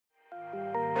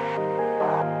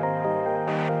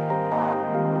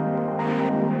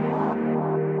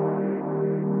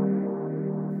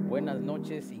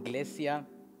noches, iglesia.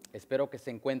 Espero que se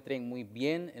encuentren muy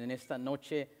bien. En esta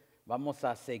noche vamos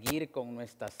a seguir con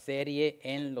nuestra serie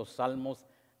en los Salmos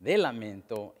de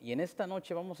Lamento. Y en esta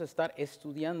noche vamos a estar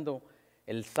estudiando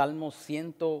el Salmo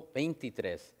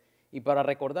 123. Y para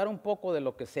recordar un poco de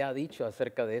lo que se ha dicho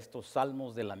acerca de estos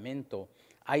Salmos de Lamento,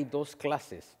 hay dos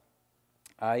clases.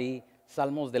 Hay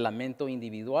Salmos de Lamento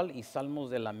individual y Salmos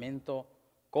de Lamento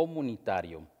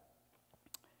comunitario.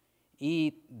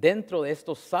 Y dentro de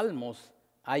estos salmos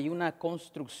hay una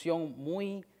construcción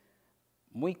muy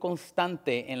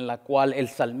constante en la cual el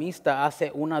salmista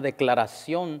hace una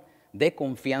declaración de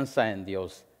confianza en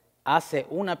Dios, hace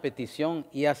una petición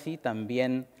y así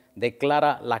también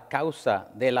declara la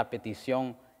causa de la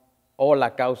petición o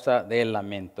la causa del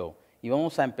lamento. Y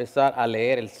vamos a empezar a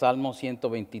leer el Salmo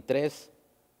 123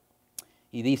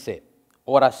 y dice: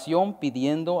 oración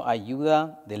pidiendo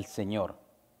ayuda del Señor.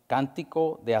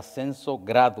 Cántico de ascenso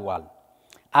gradual.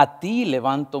 A ti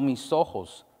levanto mis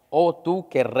ojos, oh tú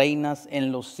que reinas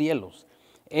en los cielos.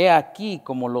 He aquí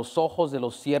como los ojos de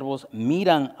los siervos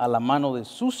miran a la mano de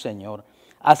su Señor,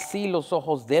 así los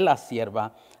ojos de la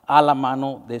sierva a la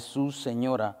mano de su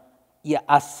señora. Y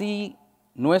así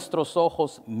nuestros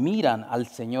ojos miran al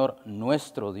Señor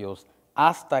nuestro Dios,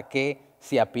 hasta que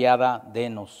se apiada de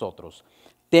nosotros.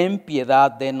 Ten piedad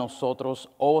de nosotros,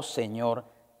 oh Señor,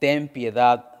 ten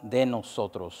piedad de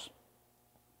nosotros,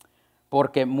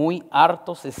 porque muy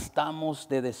hartos estamos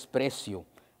de desprecio,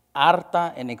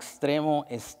 harta en extremo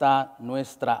está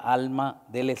nuestra alma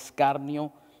del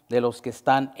escarnio de los que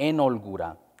están en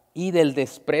holgura y del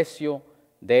desprecio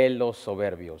de los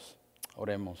soberbios.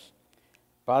 Oremos.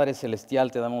 Padre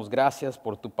Celestial, te damos gracias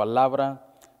por tu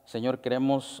palabra. Señor,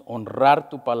 queremos honrar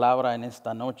tu palabra en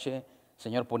esta noche.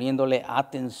 Señor, poniéndole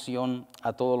atención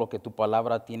a todo lo que tu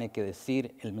palabra tiene que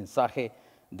decir. El mensaje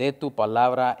de tu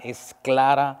palabra es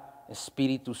clara.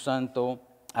 Espíritu Santo,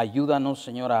 ayúdanos,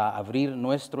 Señor, a abrir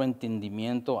nuestro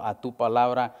entendimiento a tu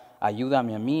palabra.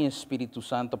 Ayúdame a mí, Espíritu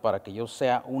Santo, para que yo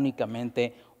sea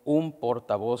únicamente un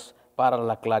portavoz para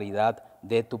la claridad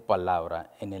de tu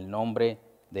palabra. En el nombre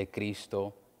de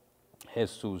Cristo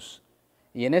Jesús.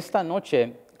 Y en esta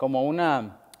noche, como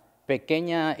una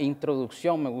pequeña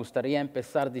introducción, me gustaría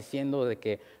empezar diciendo de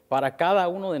que para cada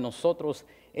uno de nosotros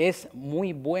es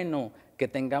muy bueno que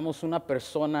tengamos una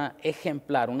persona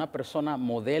ejemplar, una persona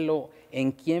modelo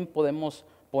en quien podemos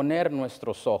poner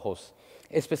nuestros ojos,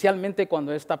 especialmente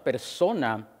cuando esta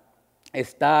persona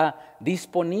está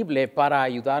disponible para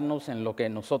ayudarnos en lo que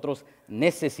nosotros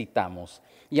necesitamos.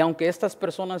 Y aunque estas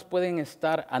personas pueden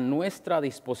estar a nuestra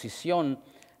disposición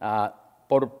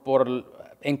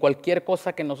en cualquier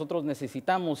cosa que nosotros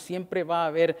necesitamos, siempre va a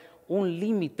haber un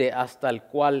límite hasta el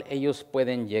cual ellos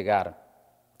pueden llegar.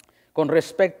 Con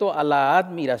respecto a la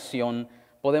admiración,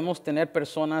 podemos tener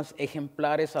personas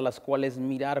ejemplares a las cuales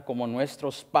mirar como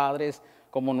nuestros padres,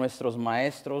 como nuestros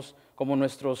maestros, como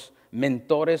nuestros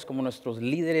mentores, como nuestros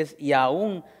líderes y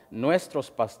aún nuestros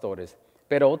pastores.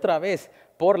 Pero otra vez,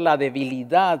 por la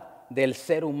debilidad del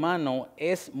ser humano,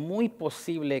 es muy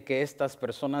posible que estas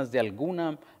personas de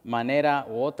alguna manera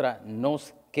u otra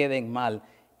nos queden mal.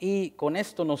 Y con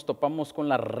esto nos topamos con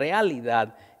la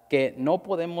realidad que no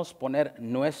podemos poner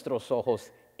nuestros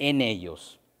ojos en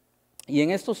ellos. Y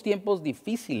en estos tiempos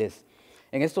difíciles,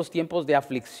 en estos tiempos de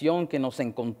aflicción que nos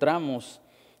encontramos,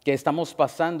 que estamos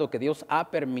pasando, que Dios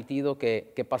ha permitido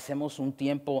que pasemos un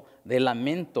tiempo de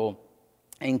lamento,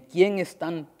 ¿en quién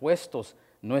están puestos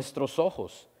nuestros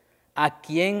ojos? ¿A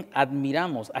quién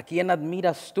admiramos? ¿A quién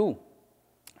admiras tú?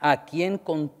 ¿A quién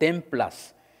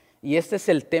contemplas? Y este es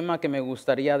el tema que me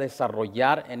gustaría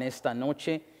desarrollar en esta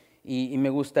noche y me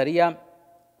gustaría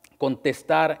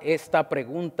contestar esta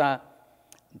pregunta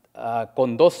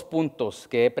con dos puntos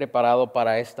que he preparado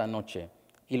para esta noche.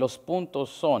 Y los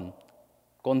puntos son: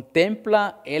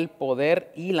 contempla el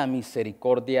poder y la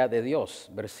misericordia de Dios,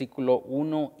 versículo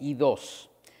 1 y 2.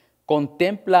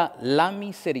 Contempla la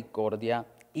misericordia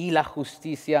y la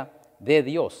justicia de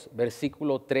Dios,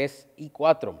 versículo 3 y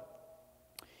 4.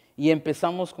 Y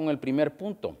empezamos con el primer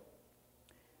punto.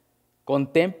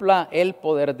 Contempla el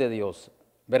poder de Dios,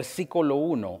 versículo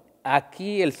 1.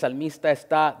 Aquí el salmista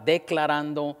está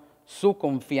declarando su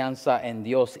confianza en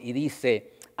Dios y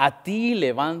dice: a ti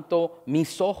levanto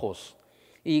mis ojos.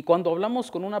 Y cuando hablamos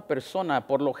con una persona,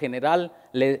 por lo general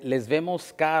les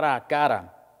vemos cara a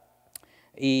cara.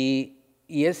 Y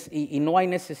no hay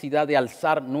necesidad de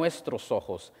alzar nuestros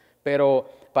ojos. Pero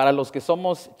para los que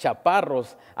somos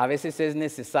chaparros, a veces es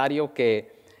necesario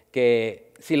que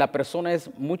si la persona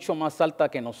es mucho más alta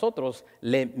que nosotros,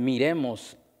 le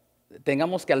miremos,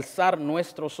 tengamos que alzar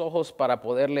nuestros ojos para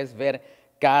poderles ver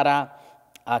cara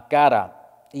a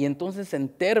cara. Y entonces en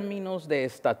términos de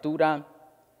estatura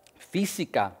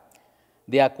física,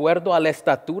 de acuerdo a la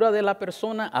estatura de la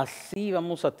persona, así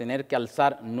vamos a tener que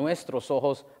alzar nuestros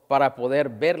ojos para poder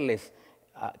verles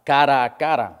cara a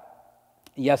cara.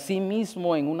 Y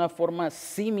asimismo, en una forma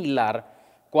similar,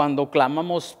 cuando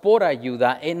clamamos por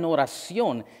ayuda en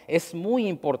oración, es muy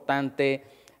importante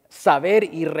saber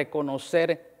y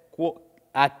reconocer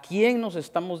a quién nos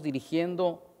estamos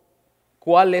dirigiendo,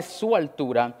 cuál es su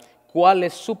altura, cuál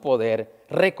es su poder,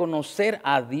 reconocer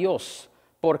a Dios,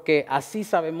 porque así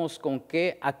sabemos con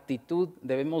qué actitud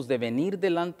debemos de venir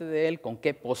delante de Él, con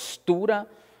qué postura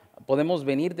podemos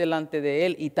venir delante de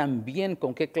Él y también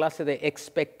con qué clase de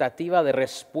expectativa de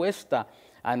respuesta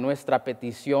a nuestra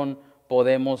petición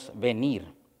podemos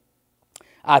venir.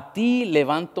 A ti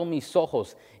levanto mis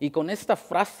ojos. Y con esta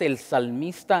frase el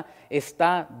salmista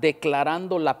está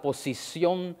declarando la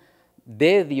posición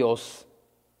de Dios,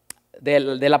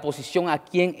 de la posición a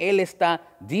quien Él está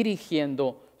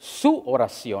dirigiendo su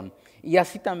oración. Y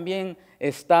así también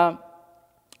está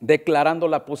declarando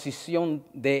la posición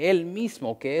de Él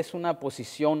mismo, que es una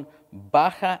posición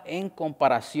baja en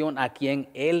comparación a quien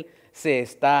Él se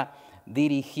está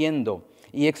dirigiendo.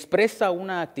 Y expresa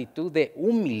una actitud de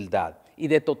humildad y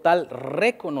de total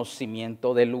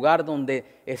reconocimiento del lugar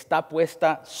donde está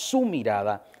puesta su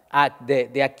mirada,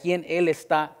 de a quien Él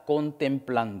está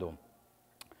contemplando.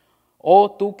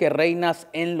 Oh tú que reinas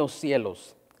en los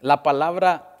cielos. La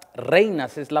palabra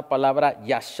reinas es la palabra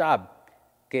yashab,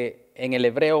 que en el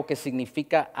hebreo que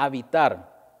significa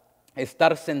habitar,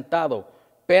 estar sentado,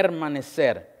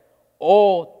 permanecer.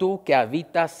 Oh tú que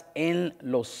habitas en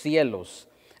los cielos.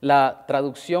 La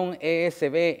traducción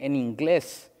ESV en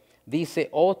inglés dice,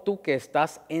 oh tú que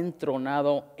estás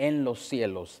entronado en los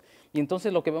cielos. Y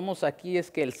entonces lo que vemos aquí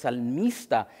es que el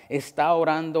salmista está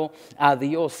orando a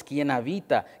Dios, quien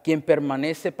habita, quien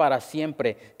permanece para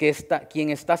siempre, quien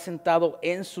está sentado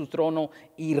en su trono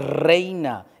y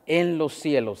reina en los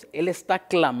cielos. Él está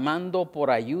clamando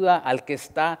por ayuda al que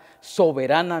está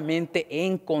soberanamente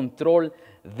en control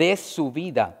de su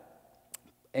vida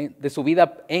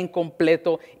en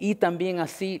completo y también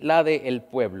así la del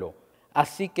pueblo.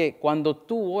 Así que cuando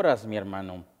tú oras, mi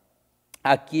hermano,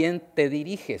 ¿a quién te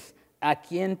diriges? ¿A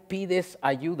quién pides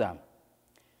ayuda?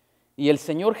 Y el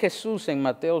Señor Jesús en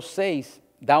Mateo 6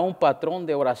 da un patrón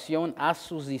de oración a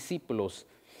sus discípulos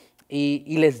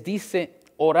y les dice,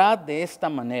 orad de esta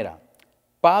manera,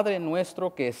 Padre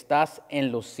nuestro que estás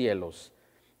en los cielos.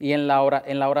 Y en la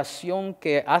oración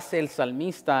que hace el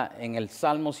salmista en el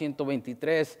Salmo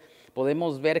 123,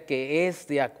 podemos ver que es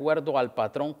de acuerdo al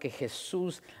patrón que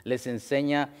Jesús les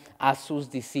enseña a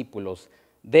sus discípulos,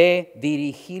 de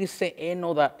dirigirse en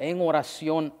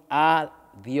oración a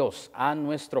Dios, a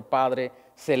nuestro Padre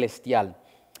Celestial.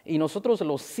 Y nosotros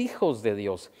los hijos de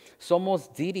Dios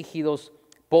somos dirigidos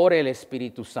por el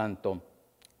Espíritu Santo.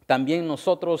 También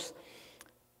nosotros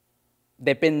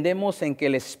dependemos en que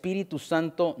el Espíritu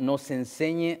Santo nos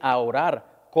enseñe a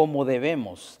orar como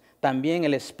debemos. También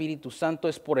el Espíritu Santo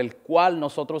es por el cual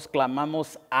nosotros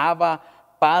clamamos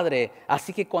Abba, Padre.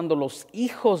 Así que cuando los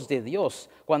hijos de Dios,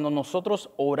 cuando nosotros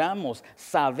oramos,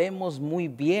 sabemos muy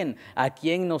bien a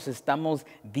quién nos estamos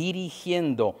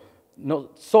dirigiendo. No,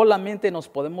 solamente nos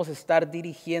podemos estar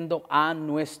dirigiendo a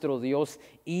nuestro Dios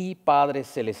y Padre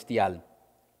Celestial.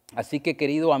 Así que,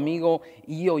 querido amigo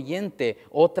y oyente,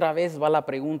 otra vez va la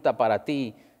pregunta para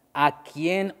ti. ¿A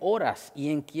quién oras y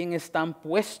en quién están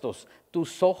puestos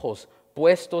tus ojos,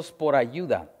 puestos por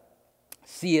ayuda?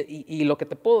 Sí, y lo que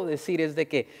te puedo decir es de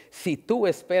que si tú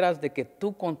esperas de que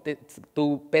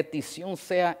tu petición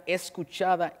sea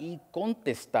escuchada y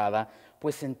contestada,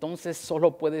 pues entonces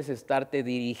solo puedes estarte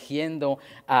dirigiendo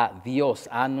a Dios,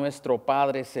 a nuestro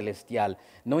Padre Celestial.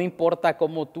 No importa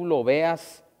cómo tú lo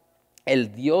veas,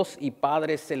 el Dios y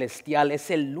Padre Celestial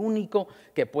es el único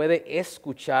que puede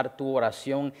escuchar tu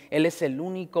oración. Él es el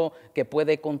único que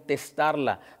puede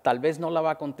contestarla. Tal vez no la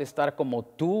va a contestar como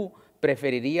tú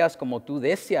preferirías, como tú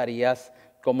desearías,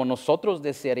 como nosotros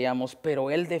desearíamos, pero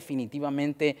Él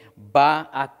definitivamente va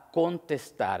a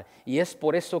contestar. Y es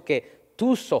por eso que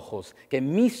tus ojos, que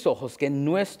mis ojos, que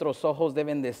nuestros ojos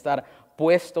deben de estar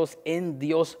puestos en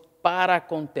Dios para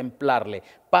contemplarle,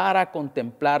 para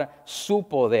contemplar su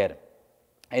poder.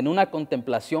 En una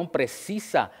contemplación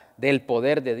precisa del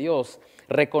poder de Dios,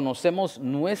 reconocemos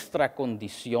nuestra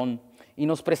condición y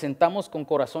nos presentamos con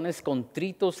corazones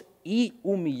contritos y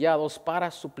humillados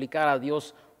para suplicar a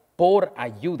Dios por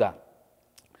ayuda,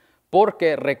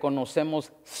 porque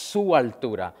reconocemos su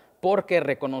altura, porque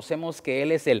reconocemos que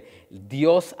Él es el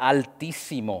Dios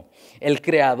altísimo, el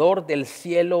creador del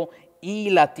cielo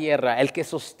y la tierra, el que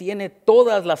sostiene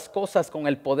todas las cosas con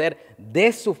el poder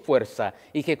de su fuerza,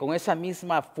 y que con esa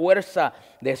misma fuerza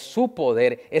de su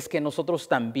poder es que nosotros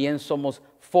también somos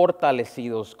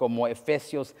fortalecidos, como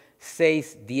Efesios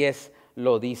 6:10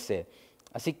 lo dice.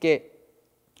 Así que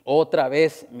otra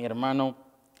vez, mi hermano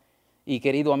y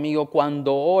querido amigo,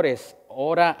 cuando ores,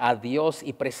 ora a Dios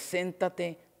y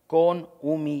preséntate con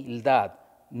humildad,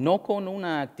 no con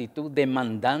una actitud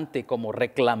demandante, como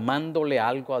reclamándole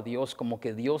algo a Dios, como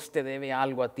que Dios te debe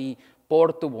algo a ti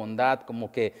por tu bondad,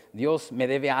 como que Dios me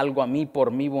debe algo a mí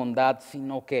por mi bondad,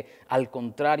 sino que al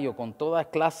contrario, con toda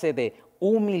clase de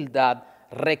humildad,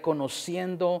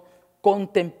 reconociendo,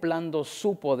 contemplando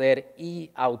su poder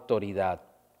y autoridad.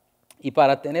 Y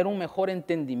para tener un mejor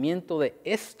entendimiento de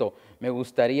esto, me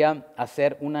gustaría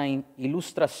hacer una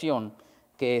ilustración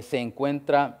que se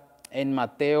encuentra en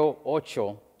Mateo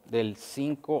 8, del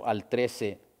 5 al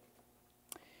 13.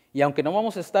 Y aunque no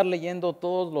vamos a estar leyendo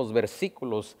todos los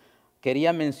versículos,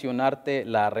 quería mencionarte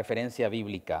la referencia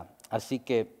bíblica. Así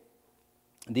que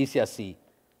dice así: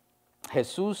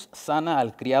 Jesús sana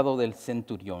al criado del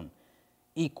centurión.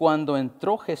 Y cuando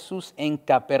entró Jesús en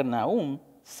Capernaum,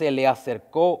 se le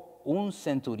acercó un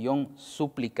centurión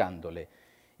suplicándole.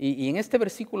 Y en este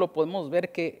versículo podemos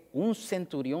ver que un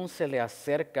centurión se le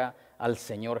acerca al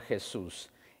Señor Jesús.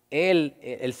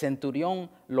 El centurión,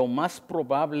 lo más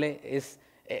probable es,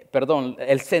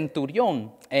 el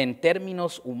centurión en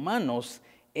términos humanos,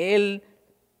 él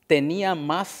tenía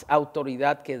más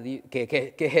autoridad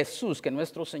que Jesús, que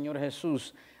nuestro Señor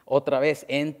Jesús, otra vez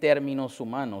en términos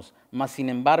humanos. Mas sin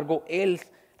embargo, él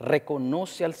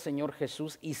reconoce al Señor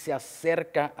Jesús y se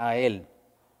acerca a él.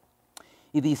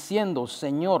 Y diciendo: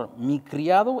 Señor, mi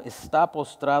criado está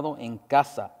postrado en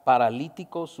casa,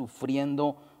 paralítico,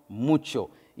 sufriendo mucho.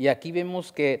 Y aquí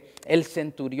vemos que el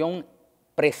centurión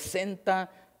presenta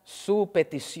su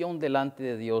petición delante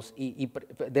de Dios y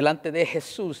delante de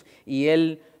Jesús, y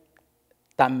él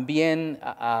también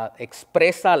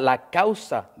expresa la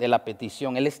causa de la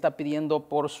petición. Él está pidiendo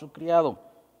por su criado.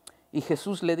 Y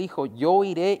Jesús le dijo: yo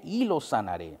iré y lo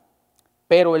sanaré.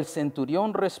 Pero el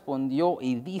centurión respondió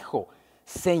y dijo: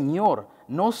 Señor,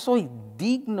 no soy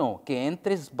digno que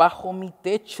entres bajo mi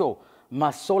techo,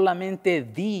 mas solamente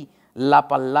di la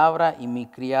palabra y mi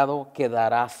criado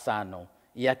quedará sano.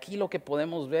 Y aquí lo que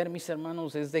podemos ver, mis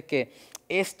hermanos, es de que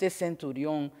este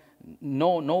centurión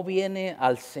no viene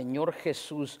al Señor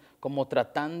Jesús como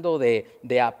tratando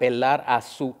de apelar a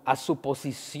su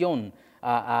posición,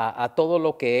 a todo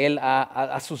lo que él,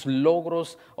 a sus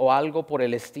logros o algo por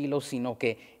el estilo, sino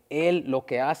que él lo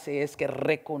que hace es que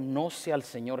reconoce al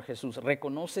Señor Jesús,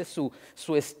 reconoce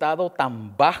su estado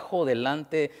tan bajo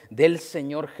delante del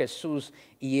Señor Jesús,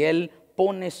 y él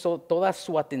pone toda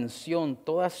su atención,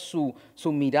 toda su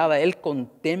mirada, él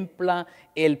contempla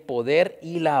el poder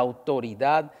y la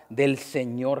autoridad del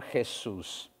Señor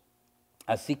Jesús.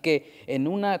 Así que en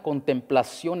una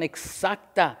contemplación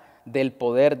exacta del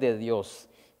poder de Dios,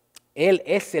 Él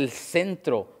es el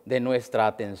centro de nuestra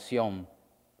atención.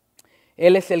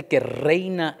 Él es el que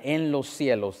reina en los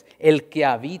cielos, el que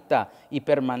habita y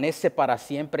permanece para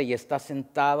siempre y está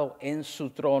sentado en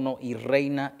su trono y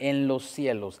reina en los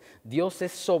cielos. Dios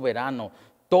es soberano,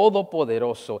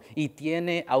 todopoderoso, y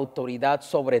tiene autoridad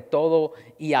sobre todo,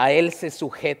 y a Él se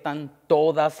sujetan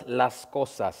todas las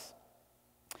cosas.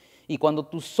 Y cuando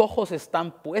tus ojos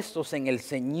están puestos en el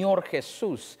Señor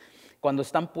Jesús, cuando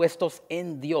están puestos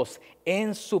en Dios,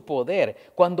 en su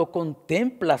poder, cuando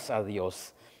contemplas a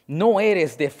Dios, no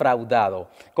eres defraudado.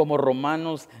 Como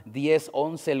Romanos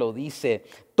 10:11 lo dice: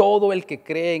 todo el que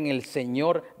cree en el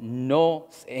Señor,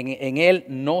 en Él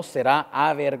no será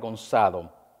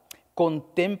avergonzado.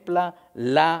 Contempla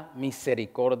la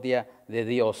misericordia de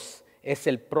Dios. Es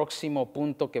el próximo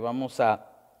punto que vamos a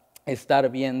estar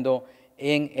viendo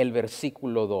en el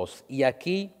versículo 2. Y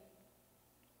aquí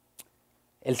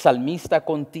el salmista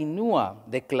continúa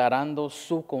declarando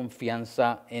su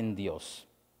confianza en Dios.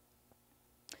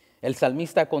 El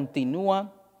salmista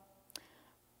continúa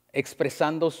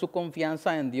expresando su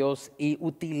confianza en Dios y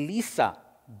utiliza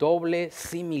doble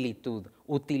similitud.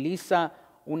 Utiliza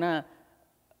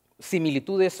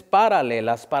similitudes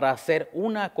paralelas para hacer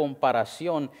una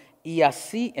comparación y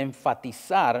así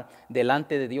enfatizar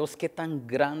delante de Dios qué tan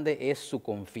grande es su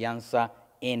confianza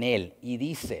en Él. Y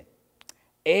dice: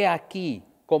 he aquí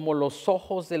como los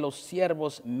ojos de los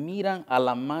siervos miran a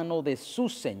la mano de su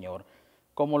Señor,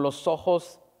 como los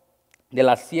ojos de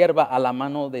la sierva a la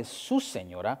mano de su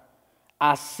señora,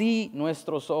 así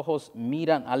nuestros ojos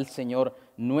miran al Señor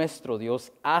nuestro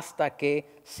Dios hasta que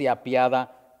se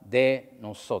apiada de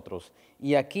nosotros.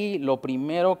 Y aquí lo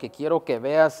primero que quiero que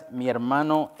veas, mi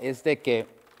hermano, es de que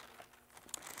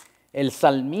El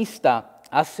salmista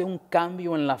hace un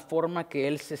cambio en la forma que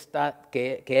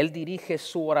él dirige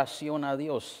su oración a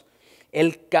Dios.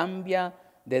 Él cambia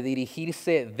de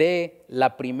dirigirse de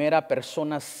la primera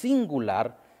persona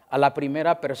singular a la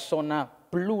primera persona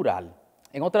plural.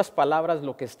 En otras palabras,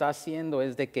 lo que está haciendo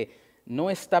es de que no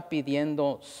está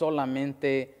pidiendo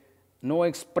solamente, no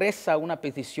expresa una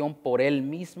petición por él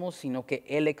mismo, sino que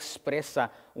él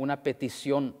expresa una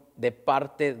petición de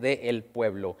parte del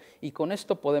pueblo. Y con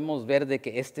esto podemos ver de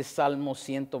que este Salmo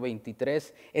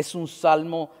 123 es un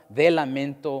salmo de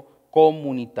lamento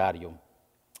comunitario.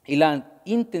 Y la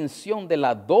intención de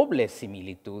la doble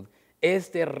similitud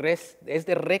es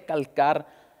de recalcar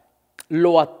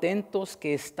lo atentos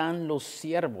que están los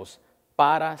siervos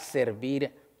para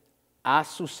servir a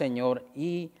su señor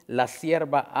y la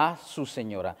sierva a su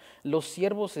señora. Los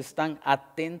siervos están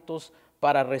atentos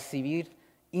para recibir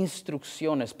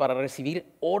instrucciones, para recibir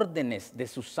órdenes de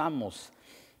sus amos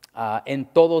en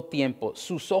todo tiempo.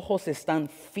 Sus ojos están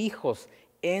fijos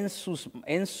en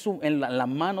la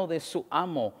mano de su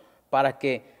amo, para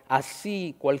que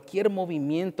así cualquier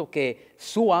movimiento que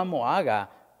su amo haga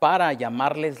para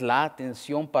llamarles la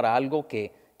atención para algo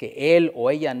que él o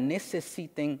ella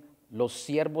necesiten, los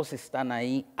siervos están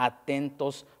ahí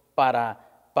atentos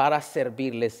para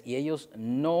servirles, y ellos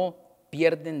no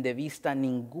pierden de vista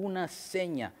ninguna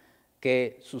seña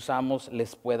que sus amos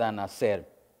les puedan hacer,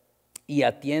 y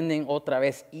atienden otra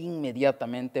vez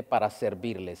inmediatamente para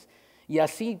servirles. Y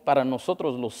así para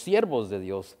nosotros los siervos de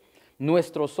Dios,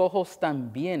 nuestros ojos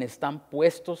también están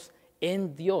puestos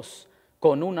en Dios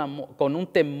con un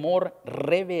temor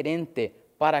reverente,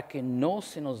 para que no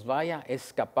se nos vaya a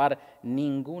escapar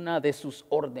ninguna de sus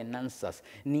ordenanzas,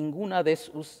 ninguna de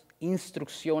sus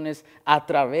instrucciones a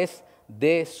través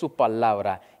de su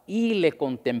palabra. Y le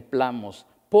contemplamos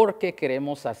porque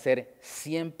queremos hacer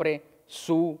siempre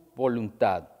su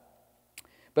voluntad.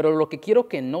 Pero lo que quiero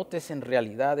que notes en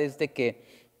realidad es de que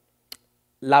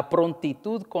la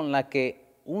prontitud con la que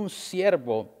un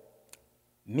siervo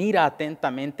mira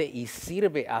atentamente y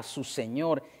sirve a su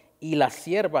señor, y la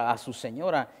sierva a su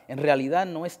señora, en realidad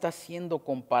no está siendo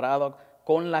comparado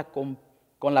con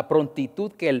la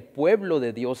prontitud que el pueblo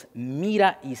de Dios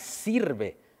mira y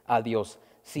sirve a Dios,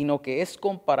 sino que es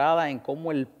comparada en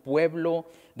cómo el pueblo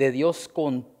de Dios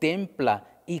contempla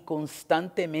y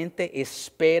constantemente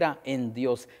espera en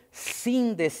Dios,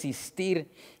 sin desistir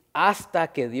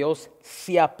hasta que Dios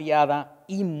se apiada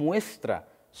y muestra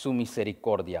su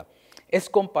misericordia. Es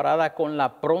comparada con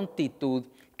la prontitud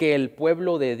que el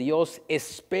pueblo de Dios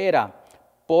espera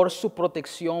por su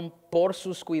protección, por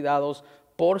sus cuidados,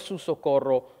 por su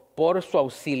socorro, por su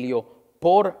auxilio,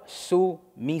 por su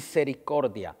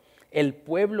misericordia. El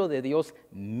pueblo de Dios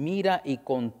mira y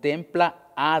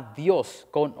contempla a Dios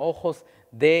con ojos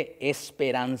de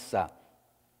esperanza,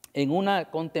 en una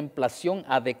contemplación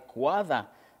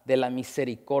adecuada de la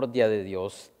misericordia de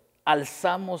Dios.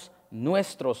 Alzamos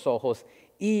nuestros ojos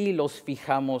y los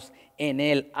fijamos en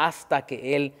Él hasta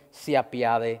que Él se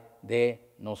apiade de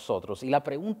nosotros. Y la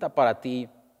pregunta para ti,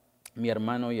 mi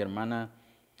hermano y hermana,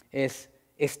 es: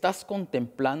 ¿estás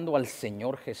contemplando al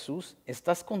Señor Jesús?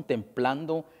 ¿Estás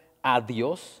contemplando a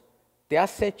Dios? ¿Te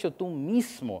has hecho tú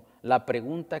mismo la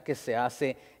pregunta que se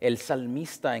hace el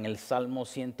salmista en el Salmo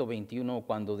 121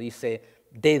 cuando dice: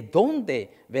 ¿de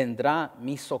dónde vendrá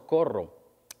mi socorro?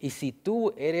 Y si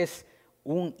tú eres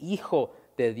un hijo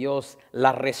de Dios,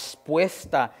 la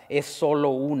respuesta es solo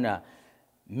una: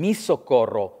 mi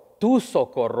socorro, tu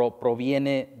socorro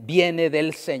viene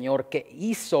del Señor que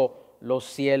hizo los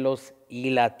cielos y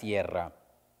la tierra.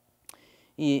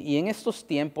 Y en estos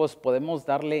tiempos podemos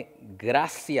darle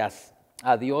gracias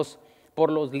a Dios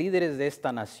por los líderes de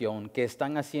esta nación que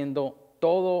están haciendo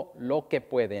todo lo que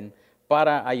pueden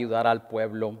para ayudar al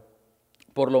pueblo.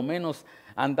 Por lo menos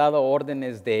han dado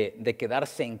órdenes de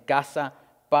quedarse en casa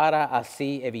para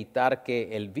así evitar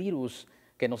que el virus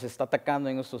que nos está atacando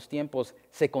en estos tiempos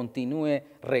se continúe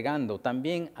regando.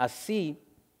 También así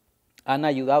han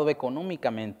ayudado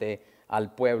económicamente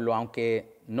al pueblo,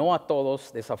 aunque no a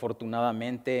todos,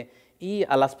 desafortunadamente, y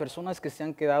a las personas que se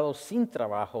han quedado sin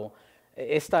trabajo.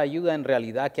 Esta ayuda en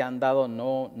realidad que han dado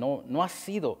no ha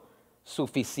sido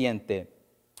suficiente.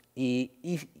 Y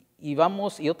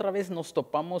otra vez nos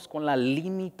topamos con la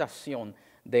limitación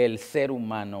del ser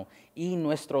humano, y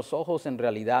nuestros ojos en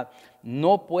realidad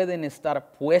no pueden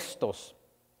estar puestos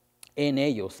en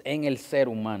ellos, en el ser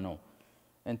humano.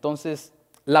 Entonces,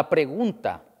 la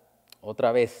pregunta,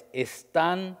 otra vez: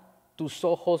 ¿están tus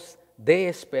ojos de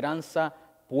esperanza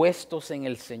puestos en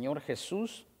el Señor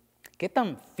Jesús? ¿Qué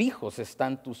tan fijos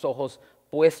están tus ojos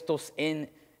puestos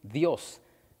en Dios?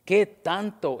 ¿Qué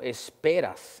tanto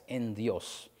esperas en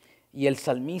Dios? Y el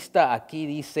salmista aquí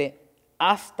dice,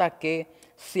 hasta que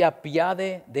se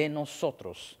apiade de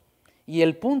nosotros. Y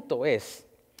el punto es,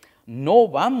 no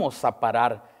vamos a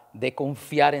parar de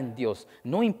confiar en Dios.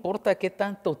 No importa qué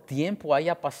tanto tiempo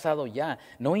haya pasado ya,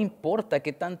 no importa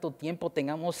qué tanto tiempo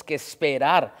tengamos que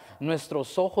esperar,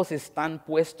 nuestros ojos están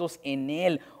puestos en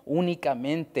Él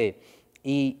únicamente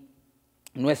y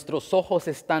nuestros ojos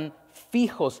están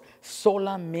fijos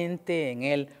solamente en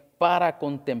Él para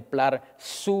contemplar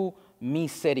su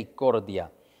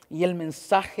misericordia. Y el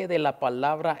mensaje de la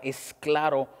palabra es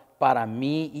claro para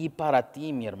mí y para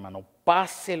ti, mi hermano.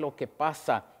 Pase lo que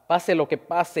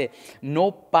pase,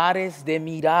 no pares de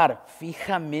mirar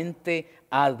fijamente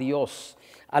a Dios,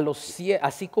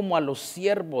 así como a los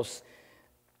siervos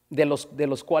de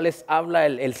los cuales habla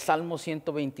el Salmo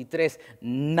 123,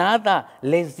 nada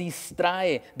les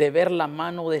distrae de ver la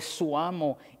mano de su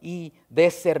amo y de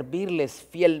servirles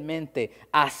fielmente.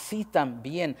 Así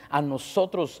también a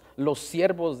nosotros los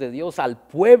siervos de Dios, al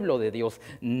pueblo de Dios,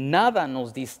 nada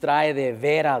nos distrae de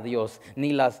ver a Dios,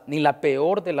 ni la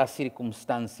peor de las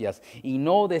circunstancias. Y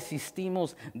no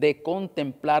desistimos de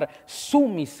contemplar su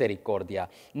misericordia.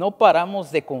 No paramos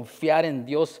de confiar en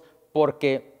Dios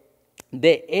porque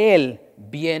de Él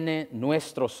viene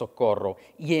nuestro socorro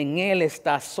y en Él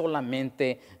está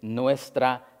solamente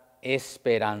nuestra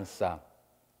esperanza.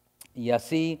 Y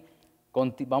así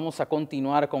vamos a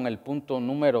continuar con el punto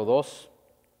número 2.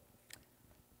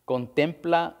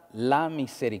 Contempla la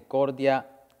misericordia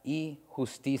y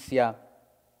justicia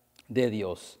de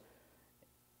Dios.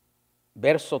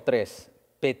 Verso 3.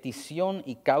 Petición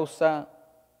y causa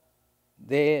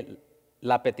de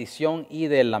la petición y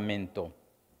del lamento.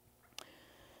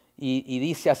 Y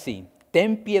dice así,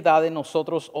 ten piedad de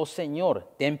nosotros, oh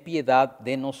Señor, ten piedad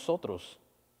de nosotros.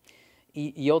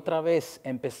 Y otra vez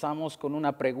empezamos con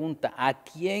una pregunta, ¿a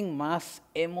quién más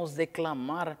hemos de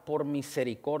clamar por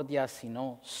misericordia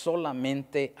sino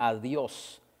solamente a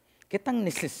Dios? ¿Qué tan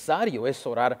necesario es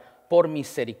orar por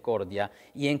misericordia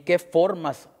y en qué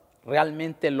formas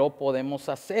realmente lo podemos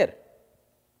hacer?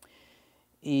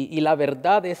 Y la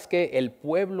verdad es que el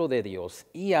pueblo de Dios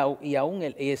y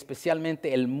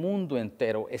especialmente el mundo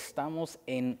entero estamos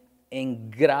en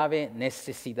grave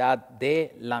necesidad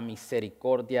de la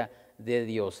misericordia de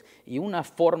Dios. Y una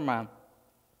forma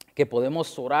que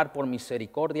podemos orar por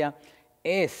misericordia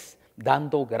es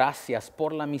dando gracias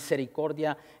por la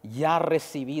misericordia ya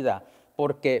recibida,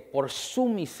 porque por su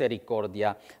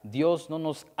misericordia Dios no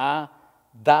nos ha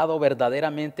dado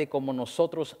verdaderamente como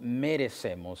nosotros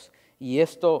merecemos. Y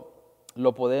esto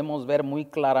lo podemos ver muy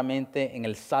claramente en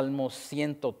el Salmo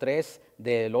 103,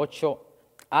 del 8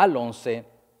 al 11,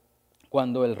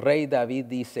 cuando el rey David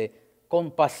dice,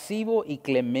 compasivo y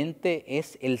clemente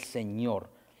es el Señor,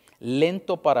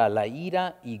 lento para la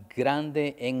ira y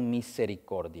grande en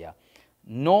misericordia.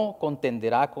 No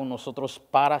contenderá con nosotros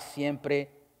para siempre,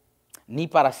 ni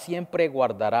para siempre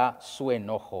guardará su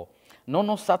enojo. No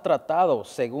nos ha tratado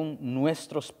según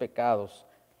nuestros pecados,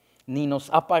 ni nos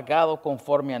ha pagado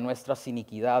conforme a nuestras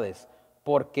iniquidades,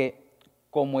 porque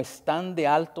como están de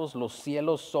altos los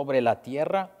cielos sobre la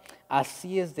tierra,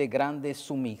 así es de grande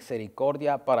su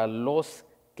misericordia para los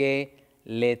que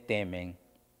le temen.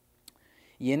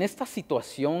 Y en esta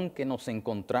situación que nos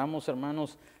encontramos,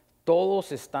 hermanos,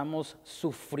 todos estamos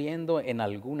sufriendo en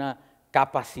alguna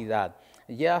capacidad,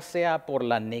 ya sea por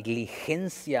la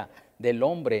negligencia del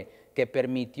hombre que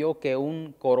permitió que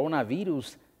un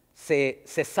coronavirus se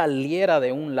saliera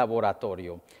de un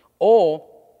laboratorio, o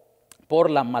por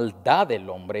la maldad del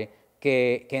hombre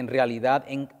que en realidad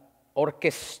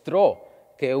orquestó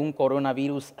que un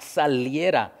coronavirus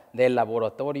saliera del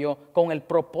laboratorio con el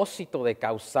propósito de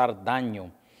causar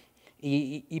daño.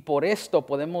 Y por esto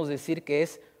podemos decir que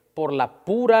es por la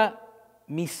pura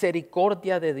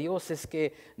misericordia de Dios es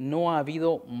que no ha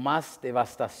habido más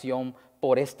devastación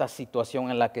por esta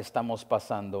situación en la que estamos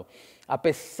pasando. A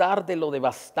pesar de lo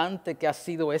devastante que ha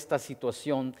sido esta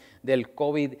situación del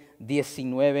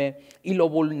COVID-19 y lo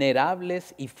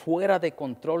vulnerables y fuera de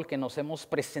control que nos hemos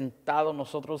presentado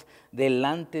nosotros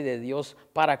delante de Dios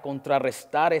para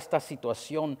contrarrestar esta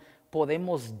situación,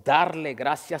 podemos darle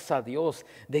gracias a Dios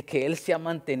de que Él se ha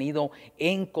mantenido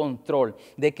en control,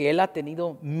 de que Él ha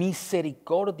tenido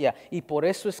misericordia y por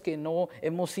eso es que no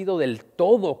hemos sido del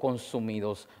todo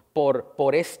consumidos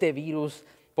por este virus,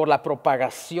 por la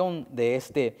propagación de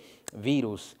este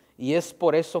virus. Y es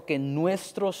por eso que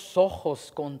nuestros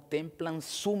ojos contemplan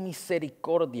su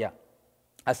misericordia.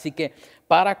 Así que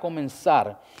para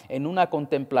comenzar en una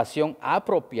contemplación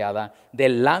apropiada de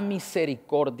la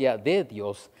misericordia de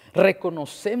Dios,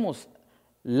 reconocemos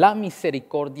la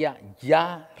misericordia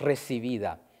ya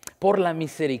recibida. Por la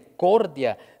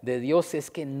misericordia de Dios es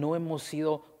que no hemos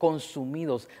sido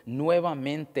consumidos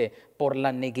nuevamente por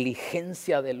la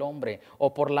negligencia del hombre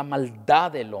o por la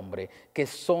maldad del hombre, que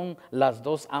son las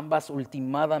dos, ambas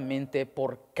ultimadamente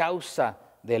por causa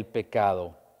del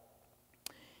pecado.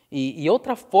 Y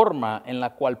otra forma en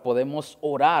la cual podemos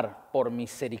orar por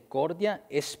misericordia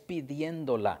es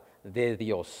pidiéndola de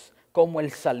Dios, como el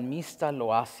salmista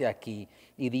lo hace aquí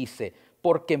y dice: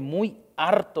 porque muy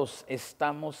hartos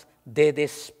estamos de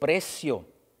desprecio.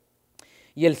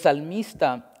 Y el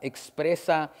salmista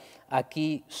expresa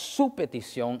aquí su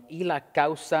petición y la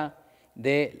causa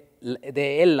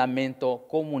del lamento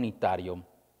comunitario.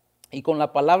 Y con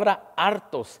la palabra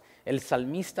hartos, el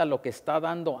salmista lo que está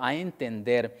dando a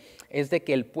entender es de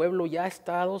que el pueblo ya ha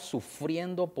estado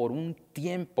sufriendo por un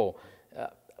tiempo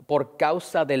por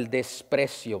causa del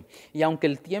desprecio. Y aunque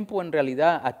el tiempo en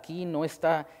realidad aquí no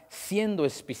está siendo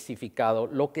especificado,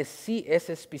 lo que sí es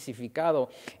especificado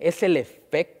es el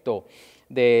efecto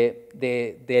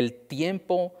del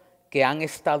tiempo que han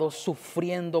estado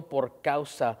sufriendo por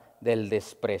causa del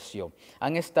desprecio.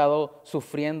 Han estado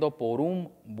sufriendo por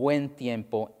un buen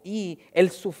tiempo y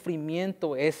el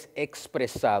sufrimiento es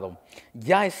expresado.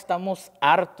 Ya estamos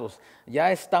hartos,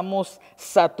 ya estamos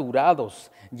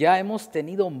saturados, ya hemos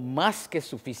tenido más que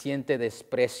suficiente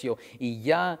desprecio y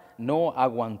ya no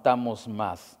aguantamos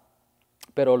más.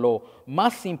 Pero lo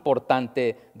más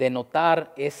importante de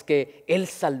notar es que el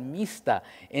salmista,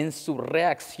 en su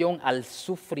reacción al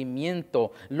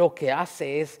sufrimiento, lo que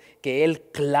hace es que él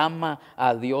clama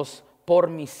a Dios por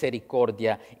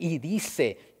misericordia y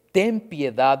dice: ten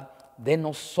piedad de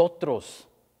nosotros.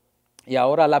 Y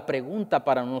ahora la pregunta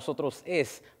para nosotros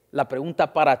es, la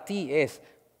pregunta para ti es: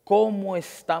 ¿cómo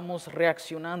estamos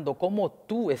reaccionando? ¿Cómo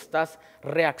tú estás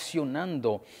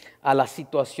reaccionando a la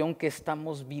situación que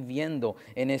estamos viviendo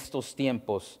en estos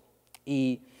tiempos?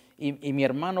 Y mi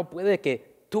hermano, puede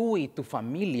que tú y tu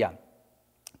familia,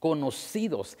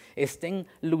 conocidos, estén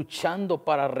luchando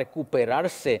para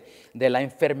recuperarse de la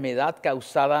enfermedad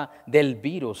causada del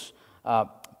virus.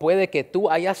 Puede que tú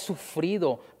hayas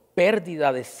sufrido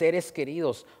pérdida de seres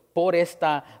queridos por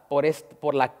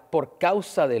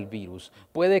causa del virus.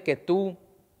 Puede que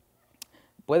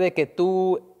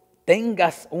tú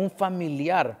tengas un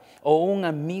familiar o un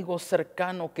amigo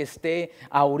cercano que esté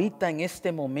ahorita en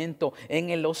este momento en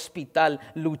el hospital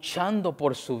luchando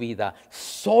por su vida,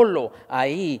 solo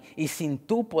ahí y sin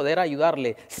tú poder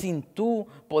ayudarle, sin tú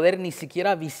poder ni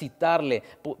siquiera visitarle,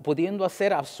 pudiendo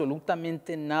hacer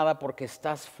absolutamente nada porque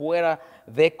estás fuera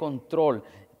de control.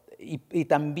 Y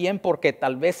también porque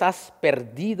tal vez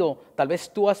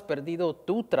tú has perdido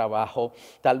tu trabajo,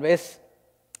 tal vez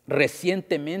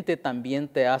recientemente también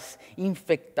te has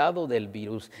infectado del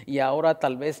virus y ahora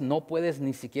tal vez no puedes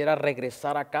ni siquiera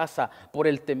regresar a casa por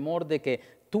el temor de que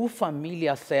tu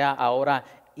familia sea ahora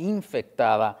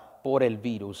infectada por el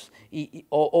virus.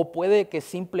 O puede que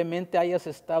simplemente hayas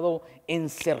estado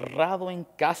encerrado en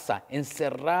casa,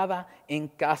 encerrada en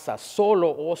casa,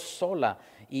 solo o sola,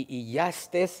 y ya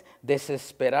estés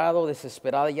desesperado,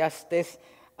 desesperada, ya estés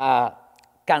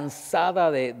cansada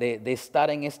de estar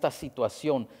en esta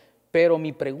situación. Pero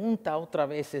mi pregunta otra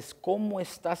vez es: ¿cómo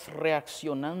estás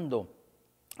reaccionando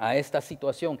a esta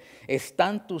situación?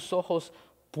 ¿Están tus ojos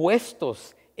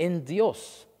puestos en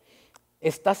Dios?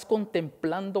 ¿Estás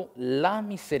contemplando la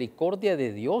misericordia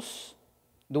de Dios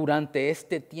durante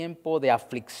este tiempo de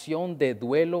aflicción, de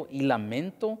duelo y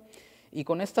lamento? Y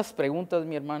con estas preguntas,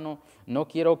 mi hermano, no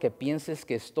quiero que pienses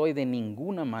que estoy de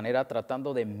ninguna manera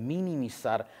tratando de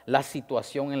minimizar la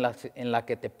situación en la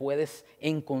que te puedes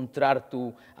encontrar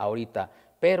tú ahorita.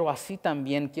 Pero así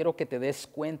también quiero que te des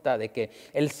cuenta de que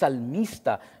el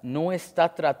salmista no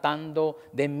está tratando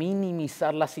de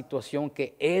minimizar la situación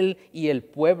que él y el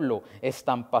pueblo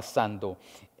están pasando.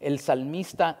 El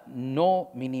salmista no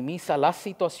minimiza la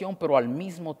situación, pero al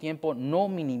mismo tiempo no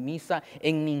minimiza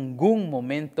en ningún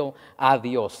momento a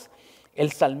Dios.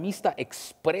 El salmista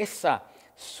expresa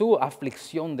su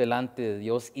aflicción delante de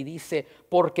Dios y dice: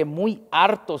 porque muy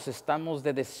hartos estamos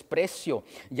de desprecio,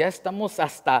 ya estamos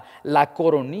hasta la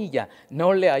coronilla,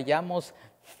 no le hallamos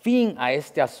fin a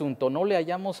este asunto, no le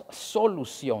hallamos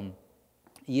solución.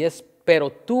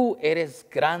 Pero tú eres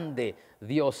grande,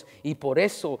 Dios, y por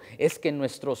eso es que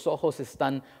nuestros ojos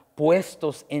están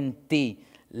puestos en ti,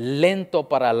 lento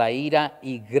para la ira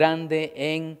y grande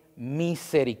en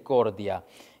misericordia.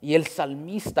 Y el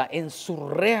salmista, en su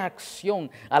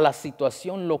reacción a la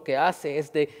situación, lo que hace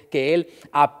es de que él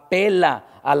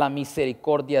apela a la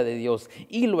misericordia de Dios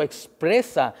y lo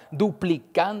expresa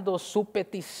duplicando su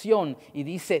petición y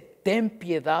dice: ten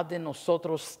piedad de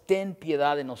nosotros, ten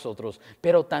piedad de nosotros.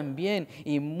 Pero también,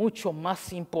 y mucho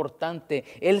más importante,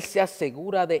 Él se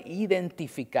asegura de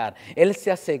identificar, Él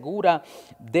se asegura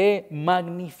de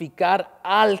magnificar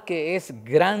al que es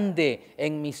grande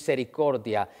en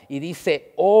misericordia. Y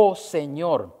dice, oh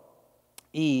Señor,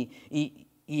 y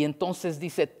entonces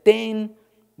dice, ten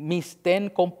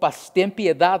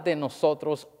piedad de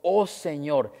nosotros, oh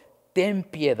Señor, ten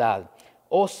piedad.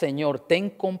 Oh Señor, ten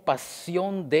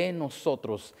compasión de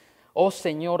nosotros. Oh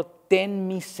Señor, ten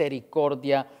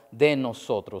misericordia de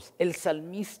nosotros. El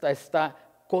salmista está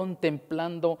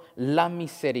contemplando la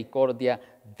misericordia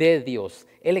de Dios.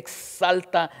 Él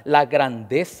exalta la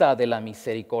grandeza de la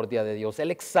misericordia de Dios.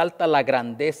 Él exalta la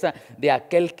grandeza de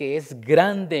aquel que es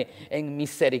grande en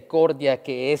misericordia,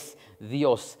 que es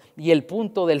Dios. Y el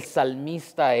punto del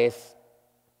salmista es,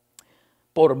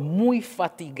 por muy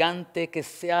fatigante que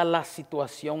sea la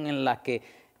situación en la que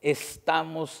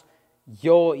estamos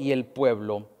yo y el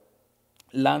pueblo,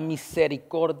 la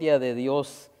misericordia de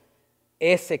Dios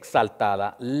es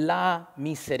exaltada. La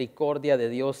misericordia de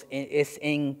Dios es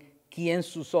en quien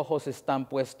sus ojos están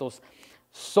puestos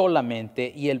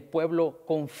solamente, y el pueblo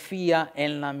confía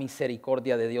en la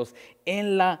misericordia de Dios,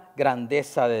 en la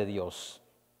grandeza de Dios.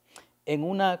 En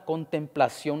una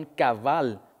contemplación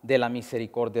cabal de la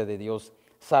misericordia de Dios,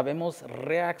 sabemos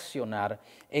reaccionar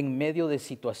en medio de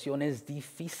situaciones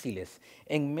difíciles,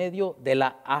 en medio de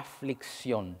la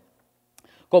aflicción.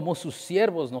 Como sus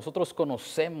siervos, nosotros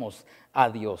conocemos a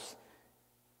Dios,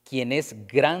 quien es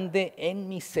grande en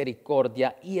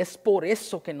misericordia, y es por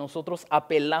eso que nosotros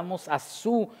apelamos a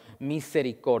su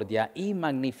misericordia y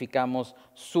magnificamos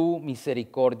su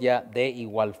misericordia de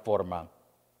igual forma.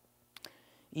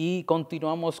 Y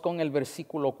continuamos con el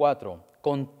versículo 4.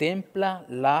 Contempla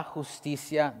la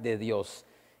justicia de Dios.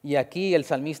 Y aquí el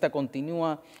salmista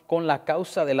continúa con la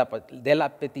causa de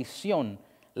la petición,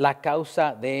 la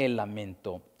causa del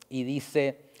lamento. Y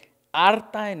dice,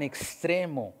 harta en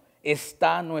extremo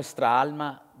está nuestra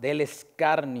alma del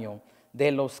escarnio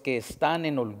de los que están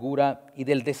en holgura y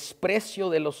del desprecio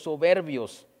de los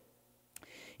soberbios.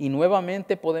 Y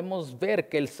nuevamente podemos ver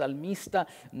que el salmista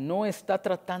no está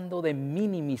tratando de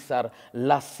minimizar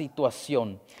la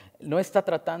situación, no está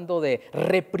tratando de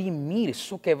reprimir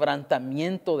su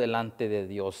quebrantamiento delante de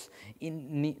Dios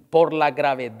ni por la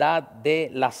gravedad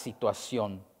de la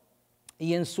situación.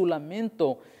 Y en su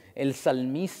lamento el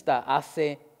salmista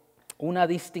hace una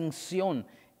distinción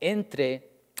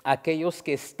entre aquellos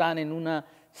que están en una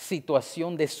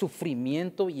situación de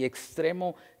sufrimiento y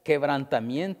extremo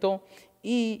quebrantamiento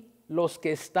y los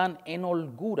que están en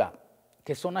holgura,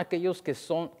 que son aquellos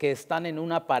que están en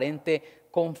un aparente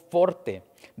confort,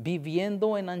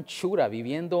 viviendo en anchura,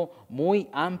 viviendo muy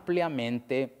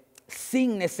ampliamente,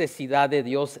 sin necesidad de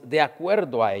Dios, de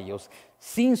acuerdo a ellos,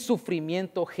 sin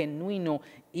sufrimiento genuino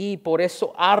y por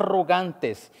eso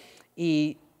arrogantes.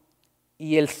 Y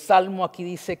el Salmo aquí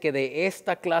dice que de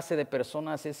esta clase de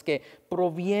personas es que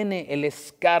proviene el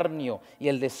escarnio y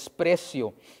el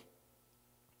desprecio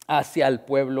hacia el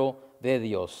pueblo de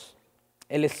Dios.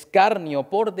 El escarnio,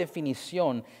 por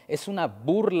definición, es una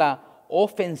burla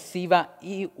ofensiva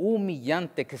y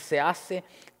humillante que se hace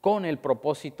con el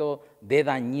propósito de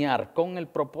dañar, con el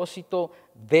propósito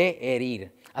de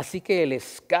herir. Así que el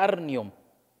escarnio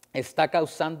está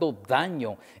causando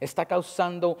daño, está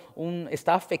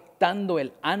afectando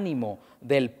el ánimo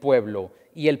del pueblo,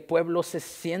 y el pueblo se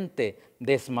siente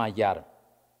desmayar.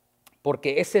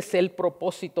 Porque ese es el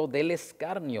propósito del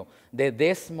escarnio, de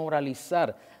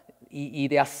desmoralizar y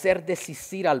de hacer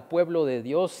desistir al pueblo de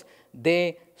Dios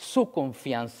de su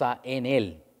confianza en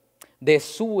Él, de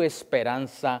su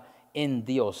esperanza en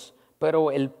Dios.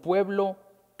 Pero el pueblo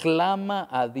clama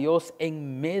a Dios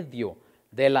en medio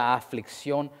de la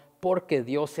aflicción, porque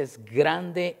Dios es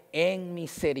grande en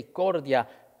misericordia,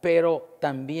 pero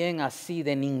también así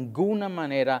de ninguna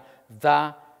manera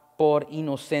da por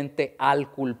inocente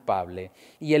al culpable.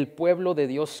 Y el pueblo de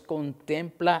Dios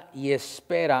contempla y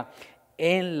espera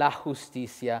en la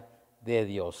justicia de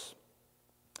Dios.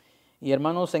 Y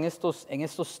hermanos, en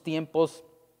estos tiempos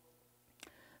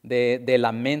de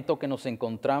lamento que nos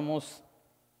encontramos,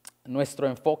 nuestro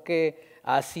enfoque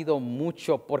ha sido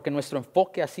mucho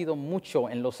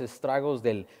en los estragos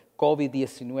del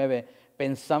COVID-19.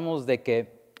 Pensamos de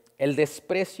que el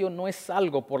desprecio no es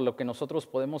algo por lo que nosotros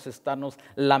podemos estarnos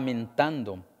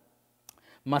lamentando,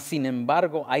 mas sin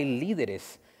embargo hay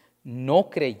líderes no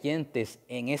creyentes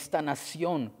en esta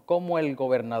nación, como el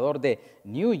gobernador de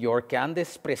New York, que han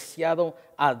despreciado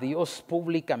a Dios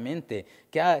públicamente,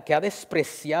 que ha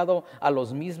despreciado a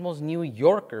los mismos New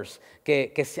Yorkers,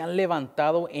 que se han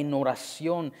levantado en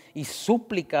oración y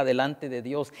súplica delante de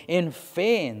Dios, en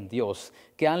fe en Dios,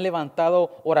 que han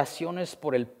levantado oraciones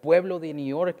por el pueblo de New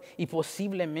York y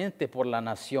posiblemente por la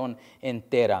nación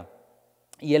entera.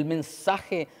 Y el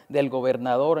mensaje del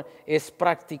gobernador es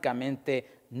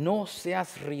prácticamente: no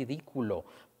seas ridículo,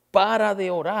 para de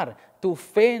orar, tu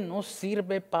fe no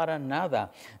sirve para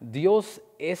nada. Dios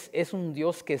es un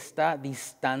Dios que está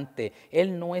distante,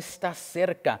 Él no está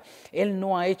cerca, Él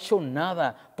no ha hecho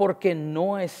nada porque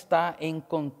no está en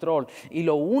control. Y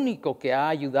lo único que ha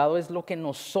ayudado es lo que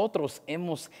nosotros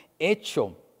hemos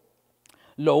hecho.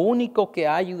 Lo único que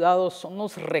ha ayudado son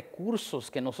los recursos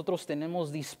que nosotros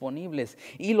tenemos disponibles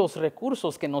y los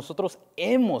recursos que nosotros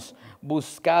hemos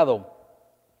buscado.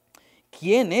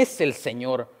 ¿Quién es el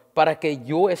Señor para que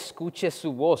yo escuche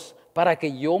su voz, para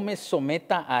que yo me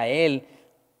someta a Él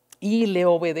y le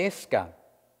obedezca?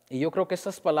 Y yo creo que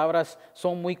estas palabras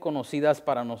son muy conocidas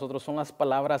para nosotros, son las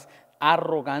palabras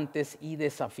arrogantes y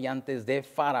desafiantes de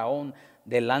Faraón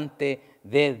delante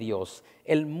de Dios.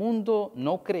 El mundo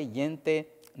no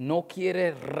creyente no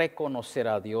quiere reconocer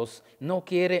a Dios, no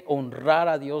quiere honrar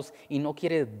a Dios y no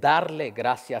quiere darle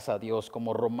gracias a Dios,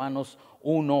 como Romanos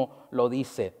 1 lo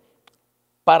dice.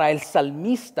 Para el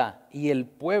salmista y el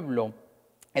pueblo,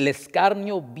 el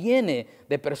escarnio viene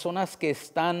de personas que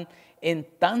están en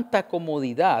tanta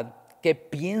comodidad que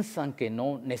piensan que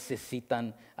no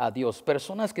necesitan a Dios.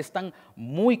 Personas que están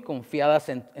muy confiadas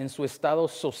en su estado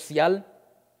social,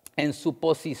 en su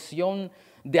posición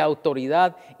de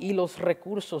autoridad y los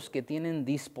recursos que tienen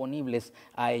disponibles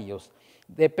a ellos.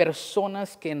 De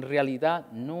personas que en realidad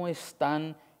no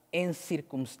están en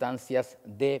circunstancias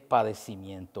de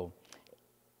padecimiento.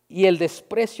 Y el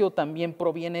desprecio también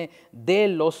proviene de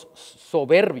los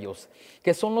soberbios,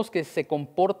 que son los que se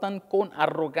comportan con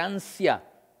arrogancia,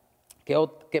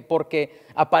 porque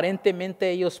aparentemente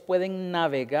ellos pueden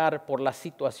navegar por las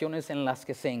situaciones en las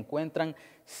que se encuentran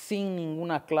sin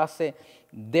ninguna clase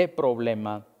de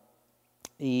problema.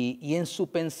 Y en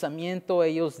su pensamiento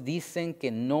ellos dicen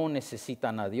que no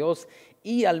necesitan a Dios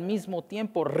y al mismo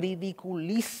tiempo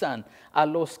ridiculizan a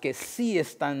los que sí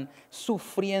están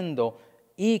sufriendo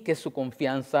y que su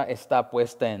confianza está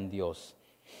puesta en Dios.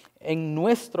 En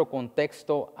nuestro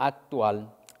contexto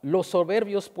actual, los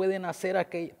soberbios pueden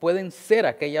ser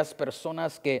aquellas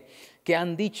personas que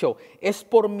han dicho: es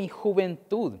por mi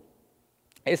juventud,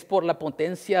 es por la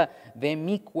potencia de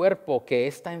mi cuerpo que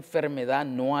esta enfermedad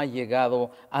no ha llegado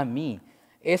a mí.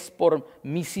 Es por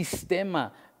mi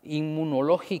sistema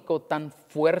inmunológico tan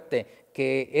fuerte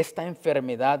que esta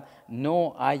enfermedad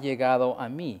no ha llegado a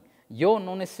mí. Yo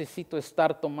no necesito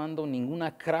estar tomando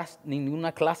ninguna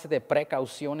clase de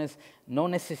precauciones, no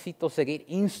necesito seguir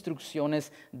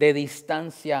instrucciones de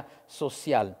distancia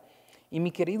social. Y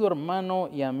mi querido hermano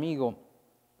y amigo,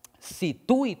 si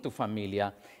tú y tu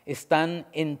familia están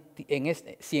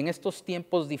si en estos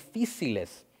tiempos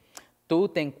difíciles tú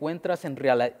te encuentras en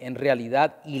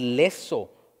realidad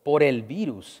ileso por el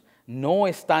virus, no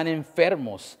están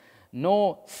enfermos,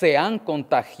 no se han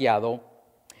contagiado,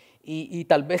 y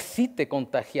tal vez sí te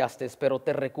contagiaste, pero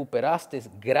te recuperaste,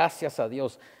 gracias a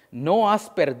Dios. No has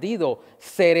perdido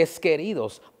seres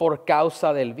queridos por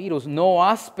causa del virus. No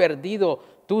has perdido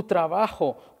tu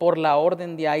trabajo por la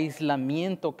orden de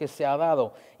aislamiento que se ha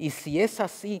dado. Y si es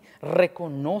así,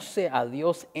 reconoce a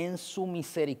Dios en su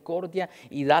misericordia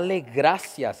y dale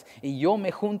gracias. Y yo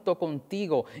me junto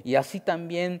contigo, y así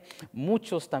también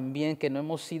muchos también que no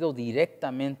hemos sido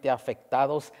directamente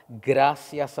afectados,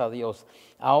 gracias a Dios.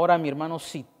 Ahora, mi hermano,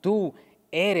 si tú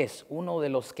eres uno de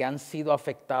los que han sido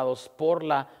afectados por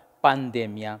la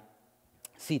pandemia,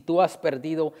 si tú has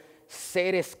perdido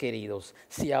seres queridos,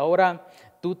 si ahora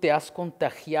tú te has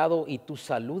contagiado y tu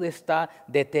salud está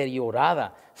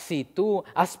deteriorada, si tú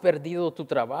has perdido tu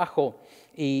trabajo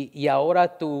y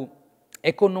ahora tu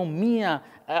economía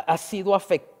ha sido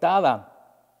afectada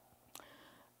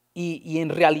y en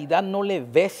realidad no le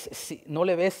ves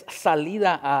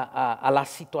salida a la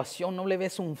situación, no le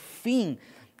ves un fin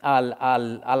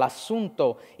al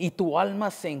asunto, y tu alma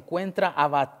se encuentra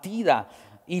abatida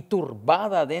y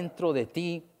turbada dentro de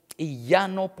ti, y ya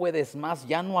no puedes más,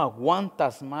 ya no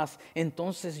aguantas más.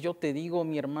 Entonces yo te digo,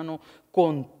 mi hermano,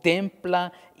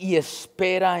 contempla y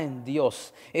espera en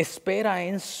Dios, espera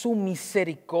en su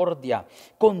misericordia,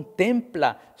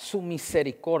 contempla su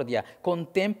misericordia,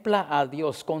 contempla a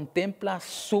Dios, contempla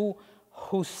su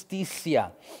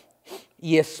justicia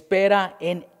y espera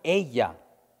en ella.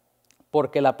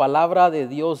 porque la palabra de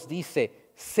Dios dice: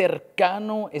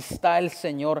 cercano está el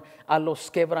Señor a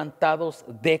los quebrantados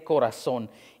de corazón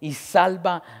y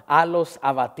salva a los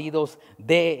abatidos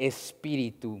de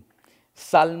espíritu.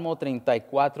 Salmo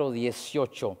 34,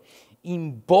 18.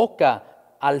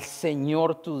 Invoca al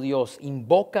Señor tu Dios,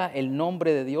 invoca el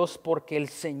nombre de Dios, porque el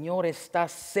Señor está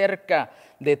cerca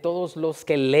de todos los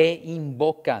que le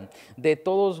invocan, de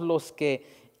todos los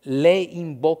que le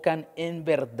invocan en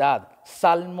verdad.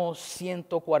 Salmo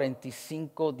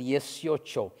 145,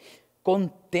 18.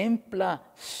 Contempla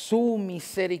su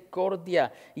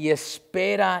misericordia y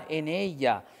espera en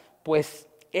ella, pues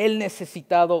el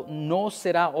necesitado no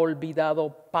será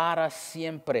olvidado para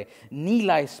siempre, ni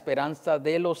la esperanza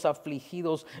de los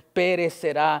afligidos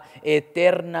perecerá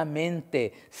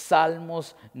eternamente.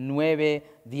 Salmos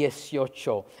 9,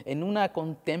 18. En una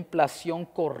contemplación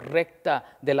correcta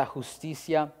de la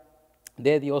justicia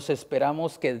de Dios,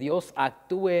 esperamos que Dios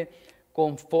actúe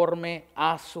conforme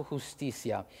a su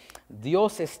justicia.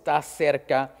 Dios está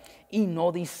cerca y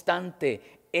no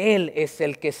distante. Él es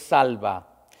el que salva.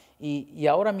 Y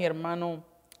ahora, mi hermano,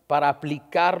 para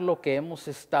aplicar lo que hemos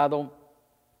estado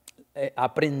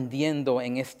aprendiendo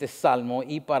en este salmo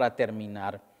y para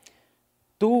terminar,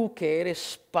 tú que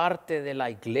eres parte de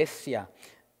la iglesia,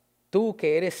 tú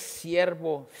que eres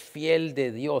siervo fiel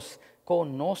de Dios,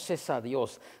 conoces a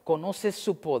Dios, conoces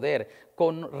su poder,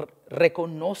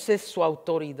 reconoces su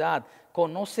autoridad,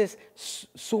 conoces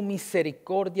su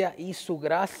misericordia y su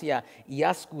gracia y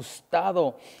has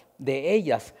gustado de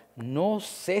ellas. No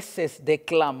ceses de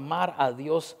clamar a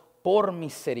Dios por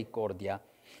misericordia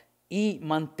y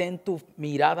mantén tu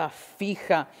mirada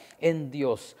fija en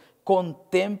Dios.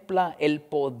 Contempla el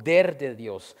poder de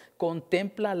Dios,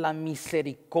 contempla la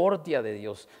misericordia de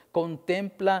Dios,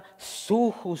 contempla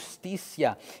su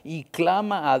justicia y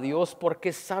clama a Dios,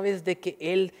 porque sabes de que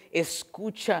Él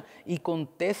escucha y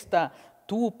contesta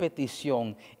tu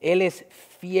petición. Él es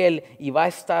fiel y va a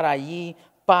estar allí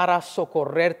para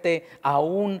socorrerte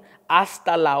aún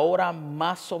hasta la hora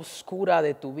más oscura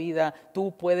de tu vida.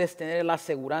 Tú puedes tener la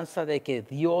aseguranza de que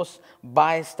Dios va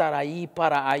a estar ahí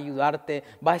para ayudarte,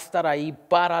 va a estar ahí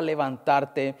para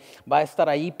levantarte, va a estar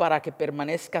ahí para que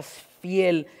permanezcas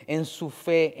fiel en su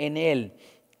fe en Él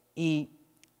y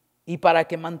para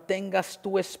que mantengas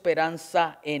tu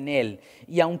esperanza en Él.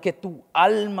 Y aunque tu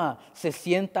alma se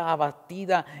sienta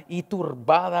abatida y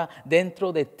turbada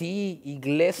dentro de ti,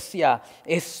 iglesia,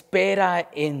 espera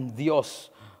en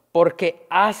Dios, porque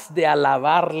has de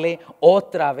alabarle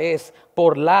otra vez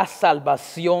por la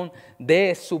salvación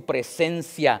de su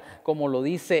presencia, como lo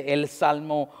dice el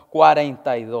Salmo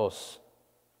 42.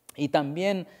 Y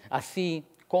también así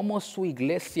como su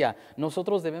iglesia,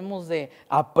 nosotros debemos de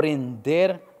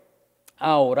aprender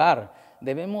a orar.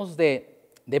 Debemos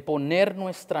de poner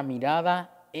nuestra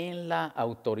mirada en la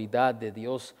autoridad de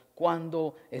Dios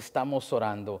cuando estamos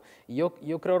orando. Y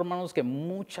yo creo, hermanos, que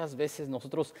muchas veces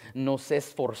nosotros nos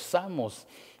esforzamos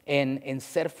en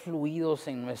ser fluidos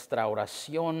en nuestra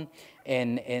oración,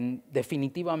 en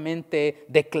definitivamente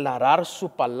declarar su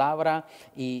palabra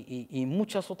y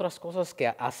muchas otras cosas que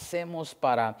hacemos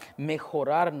para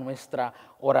mejorar nuestra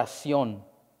oración.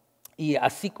 Y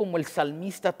así como el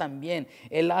salmista también,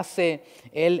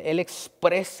 él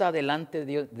expresa delante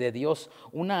de Dios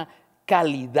una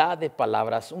calidad de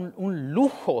palabras, un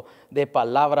lujo de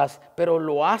palabras, pero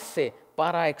lo hace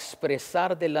para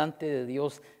expresar delante de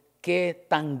Dios qué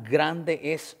tan grande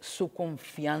es su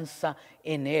confianza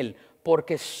en Él,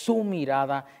 porque su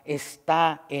mirada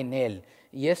está en Él.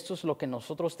 Y esto es lo que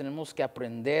nosotros tenemos que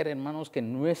aprender, hermanos, que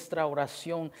nuestra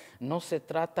oración no se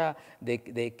trata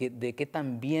de qué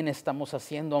tan bien estamos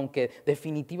haciendo, aunque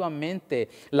definitivamente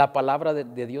la palabra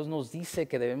de Dios nos dice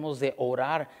que debemos de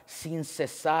orar sin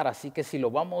cesar. Así que si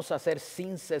lo vamos a hacer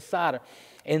sin cesar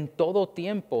en todo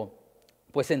tiempo,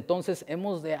 pues entonces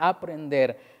hemos de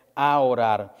aprender a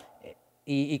orar.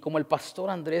 Y como el pastor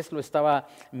Andrés lo estaba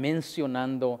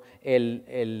mencionando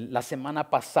la semana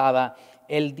pasada,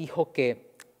 él dijo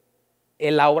que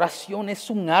la oración es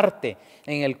un arte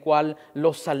en el cual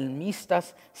los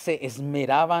salmistas se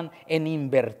esmeraban en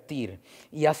invertir.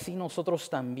 Y así nosotros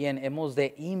también hemos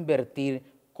de invertir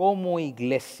como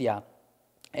iglesia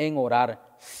en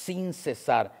orar sin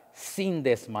cesar, sin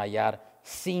desmayar,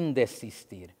 sin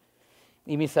desistir.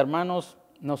 Y mis hermanos,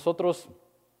 nosotros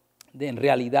en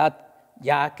realidad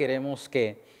ya queremos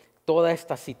que toda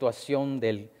esta situación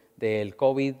del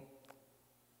COVID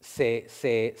se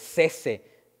cese.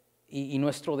 Y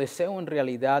nuestro deseo en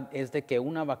realidad es de que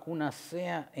una vacuna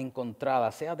sea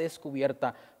encontrada, sea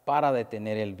descubierta para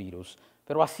detener el virus.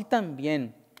 Pero así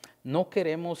también no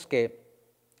queremos que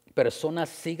personas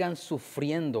sigan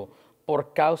sufriendo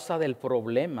por causa del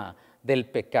problema del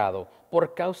pecado,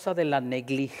 por causa de la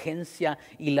negligencia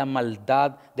y la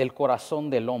maldad del corazón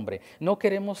del hombre. No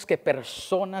queremos que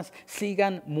personas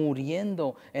sigan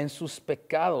muriendo en sus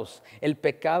pecados. El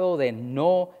pecado de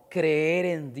no creer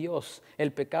en Dios,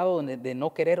 el pecado de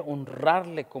no querer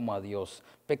honrarle como a Dios,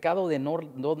 pecado de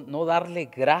no darle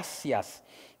gracias.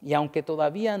 Y aunque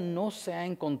todavía no se ha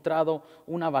encontrado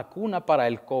una vacuna para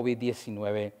el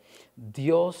COVID-19,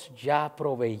 Dios ya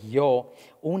proveyó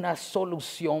una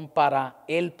solución para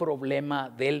el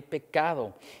problema del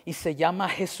pecado y se llama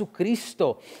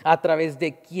Jesucristo, a través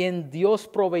de quien Dios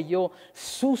proveyó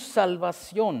su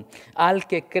salvación al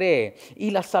que cree. Y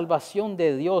la salvación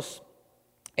de Dios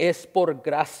es por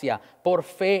gracia, por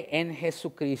fe en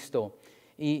Jesucristo.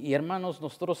 Y hermanos,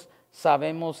 nosotros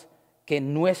sabemos que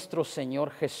nuestro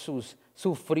Señor Jesús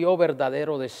sufrió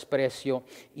verdadero desprecio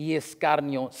y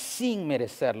escarnio sin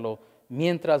merecerlo,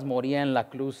 mientras moría en la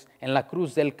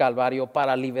cruz del Calvario,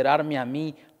 para liberarme a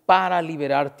mí, para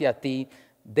liberarte a ti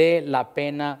de la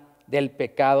pena del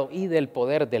pecado y del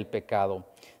poder del pecado.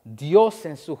 Dios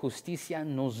en su justicia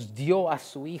nos dio a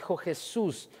su Hijo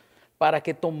Jesús para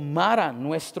que tomara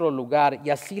nuestro lugar,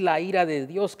 y así la ira de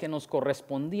Dios que nos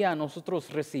correspondía a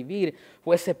nosotros recibir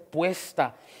fuese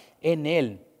puesta en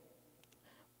Él,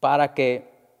 para que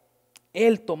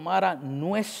Él tomara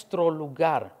nuestro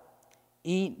lugar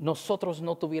y nosotros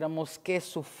no tuviéramos que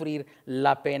sufrir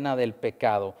la pena del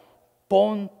pecado.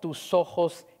 Pon tus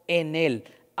ojos en Él.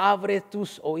 Abre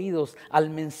tus oídos al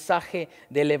mensaje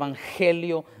del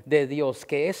Evangelio de Dios,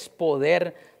 que es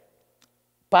poder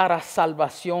para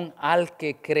salvación al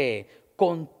que cree.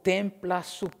 Contempla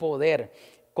su poder,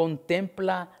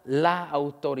 contempla la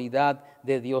autoridad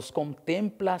de Dios,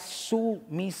 contempla su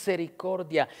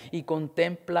misericordia y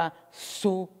contempla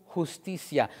su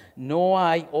justicia. No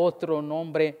hay otro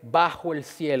nombre bajo el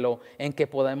cielo en que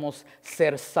podamos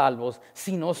ser salvos,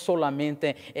 sino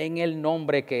solamente en el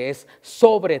nombre que es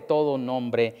sobre todo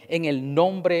nombre, en el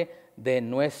nombre de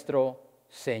nuestro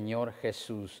Señor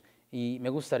Jesús. Y me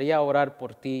gustaría orar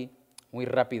por ti muy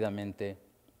rápidamente.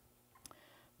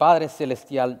 Padre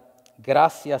Celestial,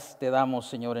 gracias te damos,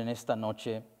 Señor, en esta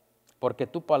noche, porque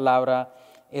tu palabra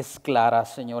es clara,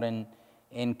 Señor,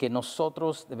 en que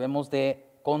nosotros debemos de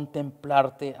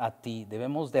contemplarte a ti,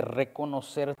 debemos de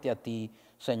reconocerte a ti,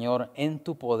 Señor, en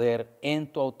tu poder,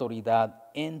 en tu autoridad,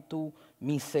 en tu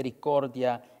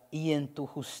misericordia y en tu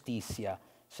justicia.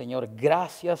 Señor,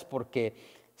 gracias porque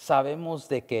sabemos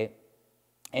de que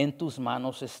en tus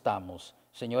manos estamos,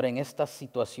 Señor, en estas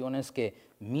situaciones que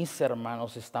mis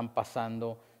hermanos están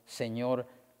pasando. Señor,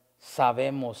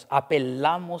 sabemos,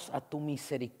 apelamos a tu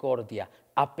misericordia,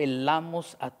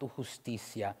 apelamos a tu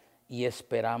justicia y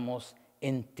esperamos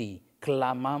en ti.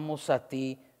 Clamamos a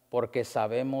ti porque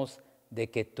sabemos de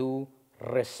que tú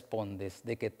respondes,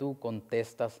 de que tú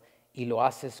contestas y lo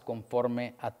haces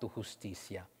conforme a tu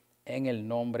justicia. En el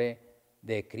nombre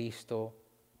de Cristo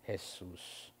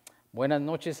Jesús. Buenas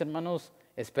noches, hermanos.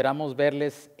 Esperamos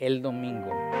verles el domingo.